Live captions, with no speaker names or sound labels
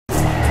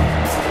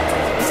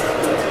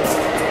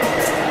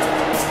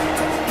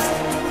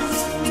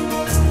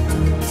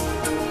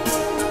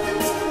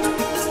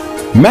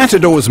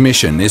Matador's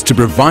mission is to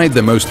provide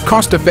the most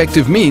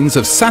cost-effective means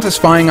of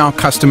satisfying our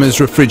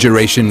customers'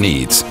 refrigeration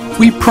needs.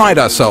 We pride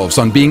ourselves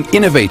on being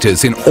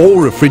innovators in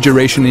all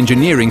refrigeration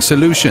engineering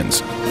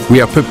solutions. We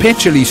are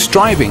perpetually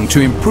striving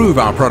to improve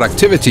our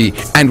productivity,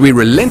 and we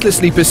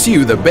relentlessly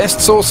pursue the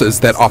best sources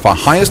that offer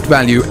highest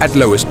value at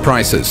lowest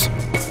prices.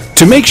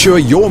 To make sure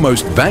your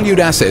most valued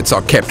assets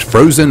are kept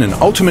frozen and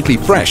ultimately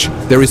fresh,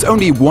 there is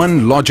only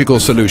one logical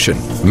solution: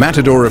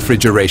 Matador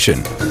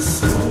Refrigeration.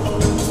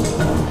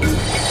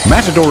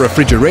 Matador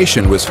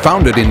Refrigeration was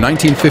founded in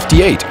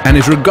 1958 and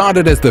is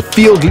regarded as the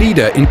field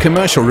leader in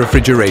commercial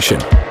refrigeration.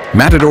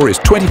 Matador is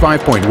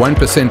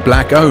 25.1%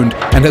 black owned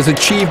and has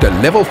achieved a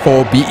level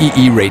 4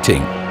 BEE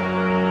rating.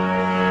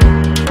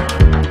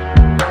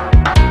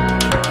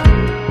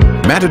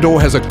 Matador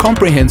has a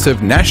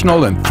comprehensive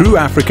national and through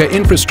Africa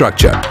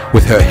infrastructure,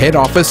 with her head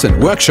office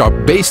and workshop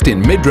based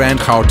in Midrand,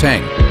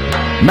 Gauteng.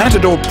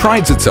 Matador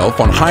prides itself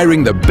on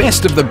hiring the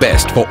best of the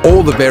best for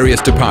all the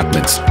various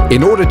departments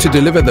in order to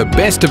deliver the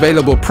best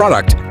available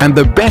product and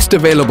the best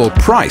available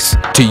price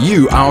to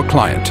you, our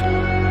client.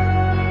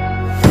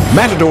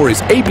 Matador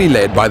is ably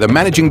led by the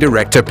Managing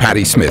Director,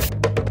 Paddy Smith,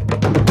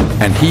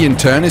 and he in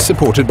turn is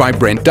supported by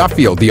Brent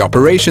Duffield, the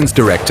Operations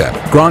Director,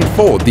 Grant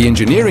Ford, the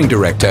Engineering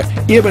Director,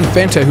 Eben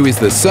Venter, who is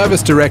the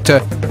Service Director,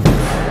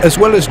 as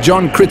well as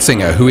John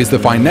Kritzinger, who is the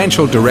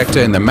Financial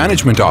Director in the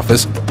Management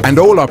Office, and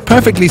all are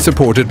perfectly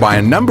supported by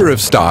a number of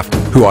staff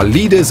who are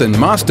leaders and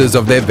masters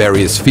of their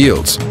various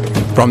fields.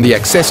 From the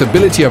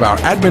accessibility of our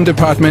admin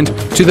department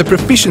to the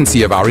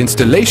proficiency of our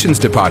installations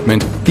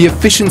department, the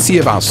efficiency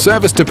of our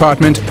service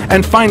department,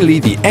 and finally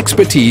the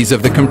expertise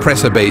of the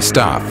compressor bay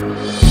staff.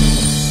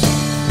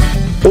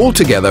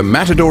 Altogether,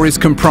 Matador is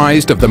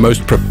comprised of the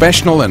most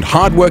professional and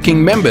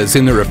hard-working members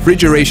in the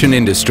refrigeration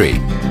industry.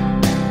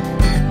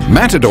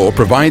 Matador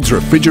provides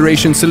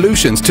refrigeration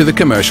solutions to the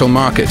commercial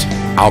market.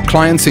 Our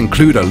clients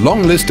include a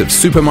long list of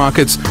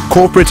supermarkets,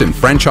 corporate and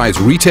franchise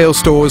retail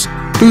stores,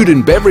 food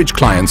and beverage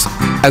clients,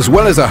 as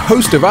well as a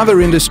host of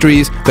other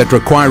industries that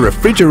require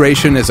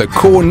refrigeration as a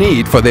core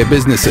need for their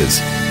businesses.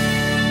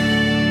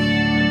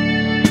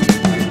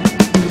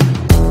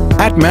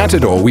 At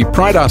Matador, we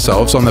pride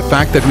ourselves on the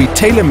fact that we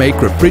tailor-make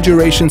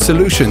refrigeration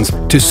solutions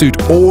to suit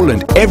all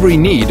and every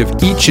need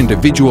of each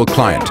individual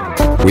client.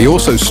 We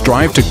also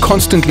strive to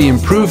constantly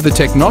improve the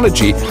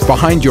technology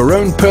behind your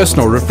own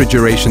personal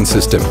refrigeration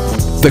system.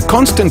 The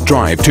constant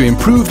drive to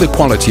improve the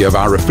quality of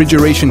our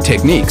refrigeration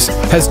techniques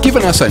has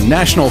given us a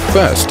national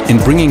first in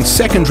bringing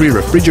secondary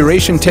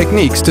refrigeration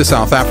techniques to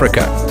South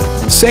Africa.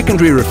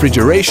 Secondary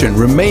refrigeration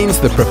remains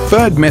the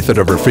preferred method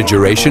of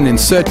refrigeration in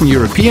certain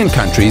European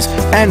countries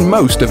and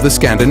most of the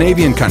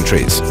Scandinavian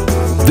countries.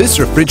 This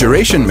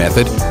refrigeration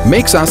method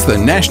makes us the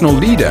national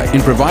leader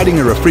in providing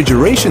a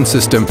refrigeration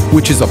system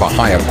which is of a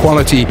higher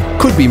quality,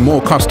 could be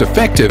more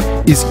cost-effective,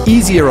 is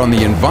easier on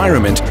the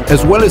environment,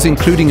 as well as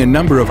including a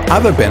number of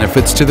other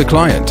benefits to the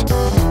client.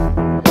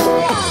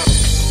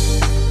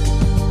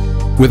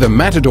 With a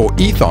Matador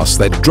ethos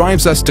that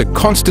drives us to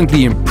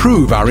constantly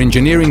improve our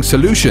engineering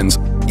solutions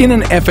in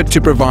an effort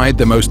to provide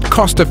the most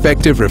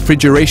cost-effective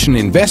refrigeration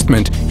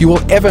investment you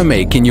will ever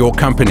make in your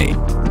company.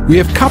 We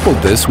have coupled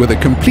this with a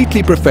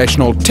completely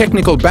professional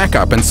technical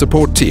backup and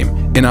support team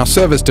in our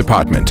service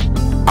department.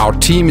 Our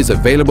team is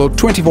available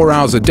 24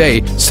 hours a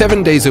day,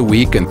 7 days a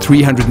week and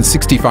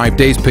 365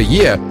 days per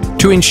year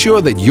to ensure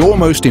that your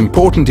most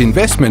important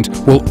investment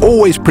will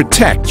always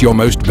protect your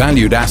most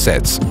valued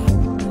assets.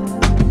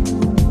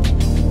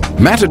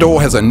 Matador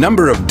has a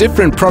number of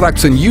different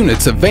products and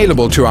units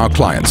available to our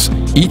clients,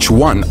 each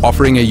one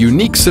offering a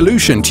unique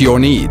solution to your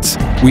needs.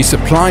 We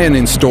supply and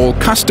install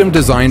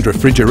custom-designed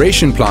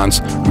refrigeration plants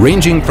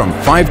ranging from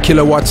 5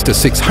 kilowatts to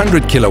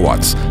 600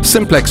 kilowatts,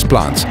 simplex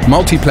plants,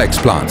 multiplex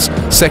plants,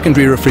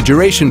 secondary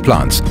refrigeration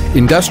plants,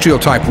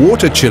 industrial-type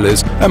water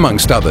chillers,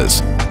 amongst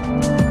others.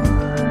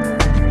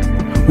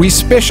 We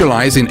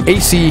specialize in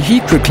AC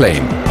heat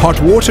reclaim,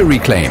 hot water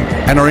reclaim,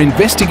 and are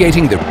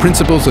investigating the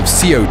principles of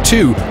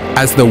CO2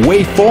 as the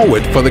way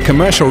forward for the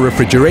commercial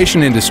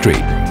refrigeration industry.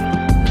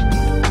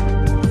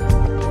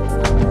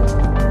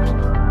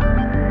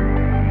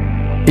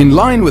 In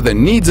line with the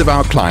needs of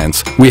our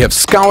clients, we have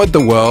scoured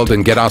the world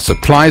and get our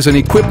supplies and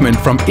equipment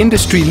from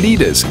industry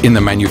leaders in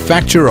the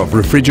manufacture of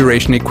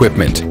refrigeration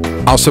equipment.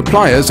 Our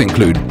suppliers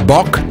include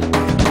Bock,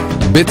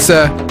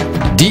 Bitzer,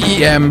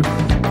 DEM,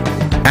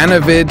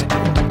 Anavid,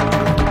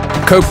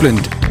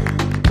 Copeland,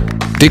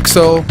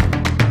 Dixel,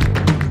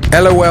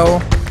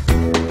 LOL,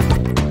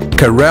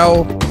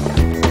 Carrel,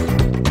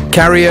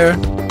 Carrier,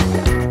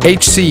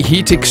 HC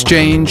Heat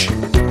Exchange,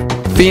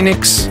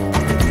 Phoenix,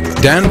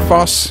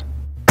 Danfoss,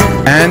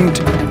 and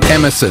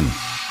Emerson.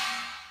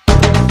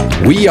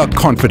 We are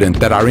confident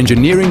that our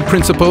engineering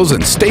principles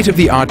and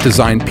state-of-the-art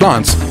design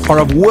plants are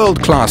of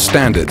world-class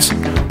standards.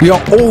 We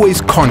are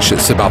always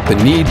conscious about the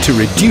need to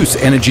reduce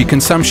energy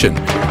consumption,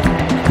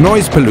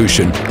 noise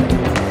pollution,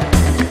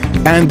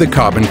 and the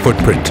carbon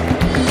footprint.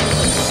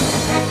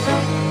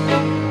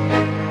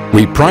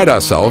 We pride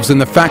ourselves in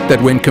the fact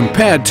that when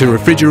compared to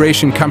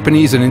refrigeration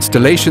companies and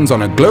installations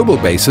on a global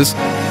basis,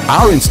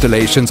 our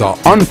installations are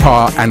on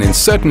par and in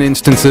certain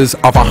instances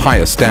of a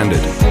higher standard.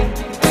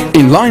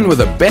 In line with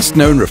the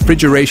best-known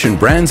refrigeration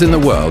brands in the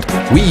world,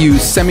 we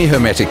use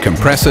semi-hermetic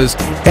compressors,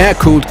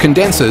 air-cooled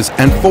condensers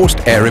and forced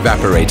air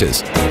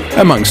evaporators,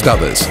 amongst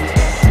others.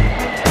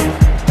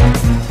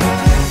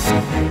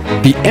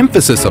 The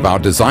emphasis of our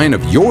design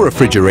of your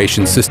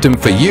refrigeration system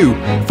for you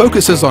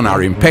focuses on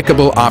our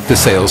impeccable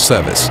after-sales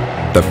service.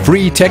 The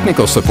free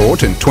technical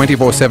support and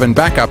 24/7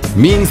 backup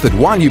means that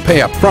while you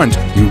pay up front,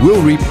 you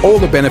will reap all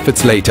the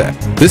benefits later.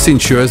 This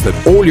ensures that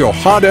all your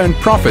hard-earned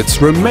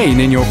profits remain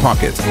in your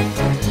pocket.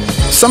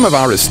 Some of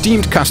our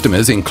esteemed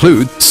customers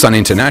include Sun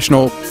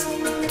International,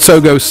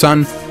 Tsogo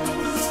Sun,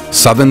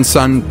 Southern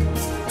Sun,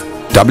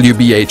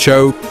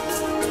 WBHO,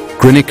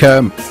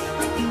 Grinica,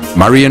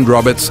 Murray &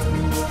 Roberts,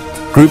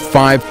 Group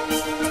 5,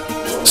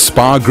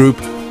 Spa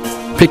Group,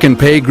 Pick and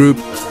Pay Group,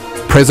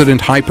 President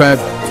Hyper,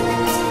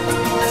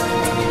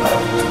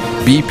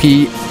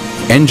 BP,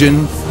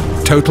 Engine,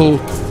 Total,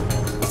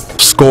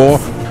 Score,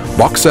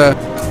 Boxer,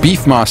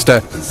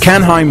 Beefmaster,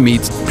 Canheim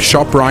Meats,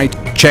 ShopRite,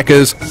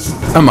 Checkers,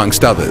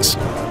 amongst others.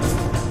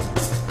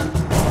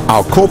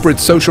 Our corporate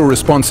social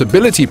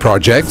responsibility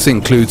projects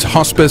includes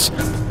Hospice,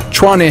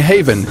 Chwane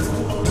Haven,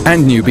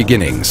 and New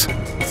Beginnings.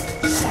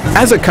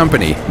 As a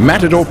company,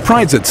 Matador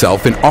prides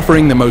itself in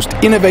offering the most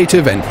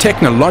innovative and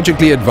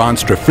technologically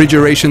advanced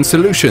refrigeration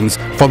solutions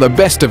for the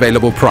best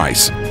available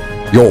price.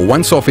 Your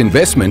once-off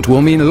investment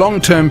will mean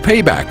long-term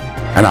payback,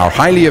 and our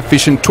highly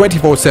efficient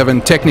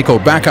 24/7 technical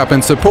backup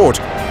and support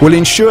will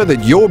ensure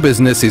that your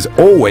business is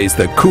always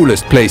the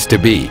coolest place to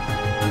be.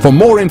 For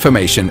more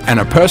information and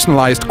a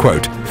personalized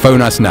quote,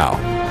 phone us now.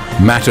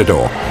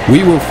 Matador,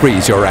 we will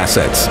freeze your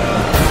assets.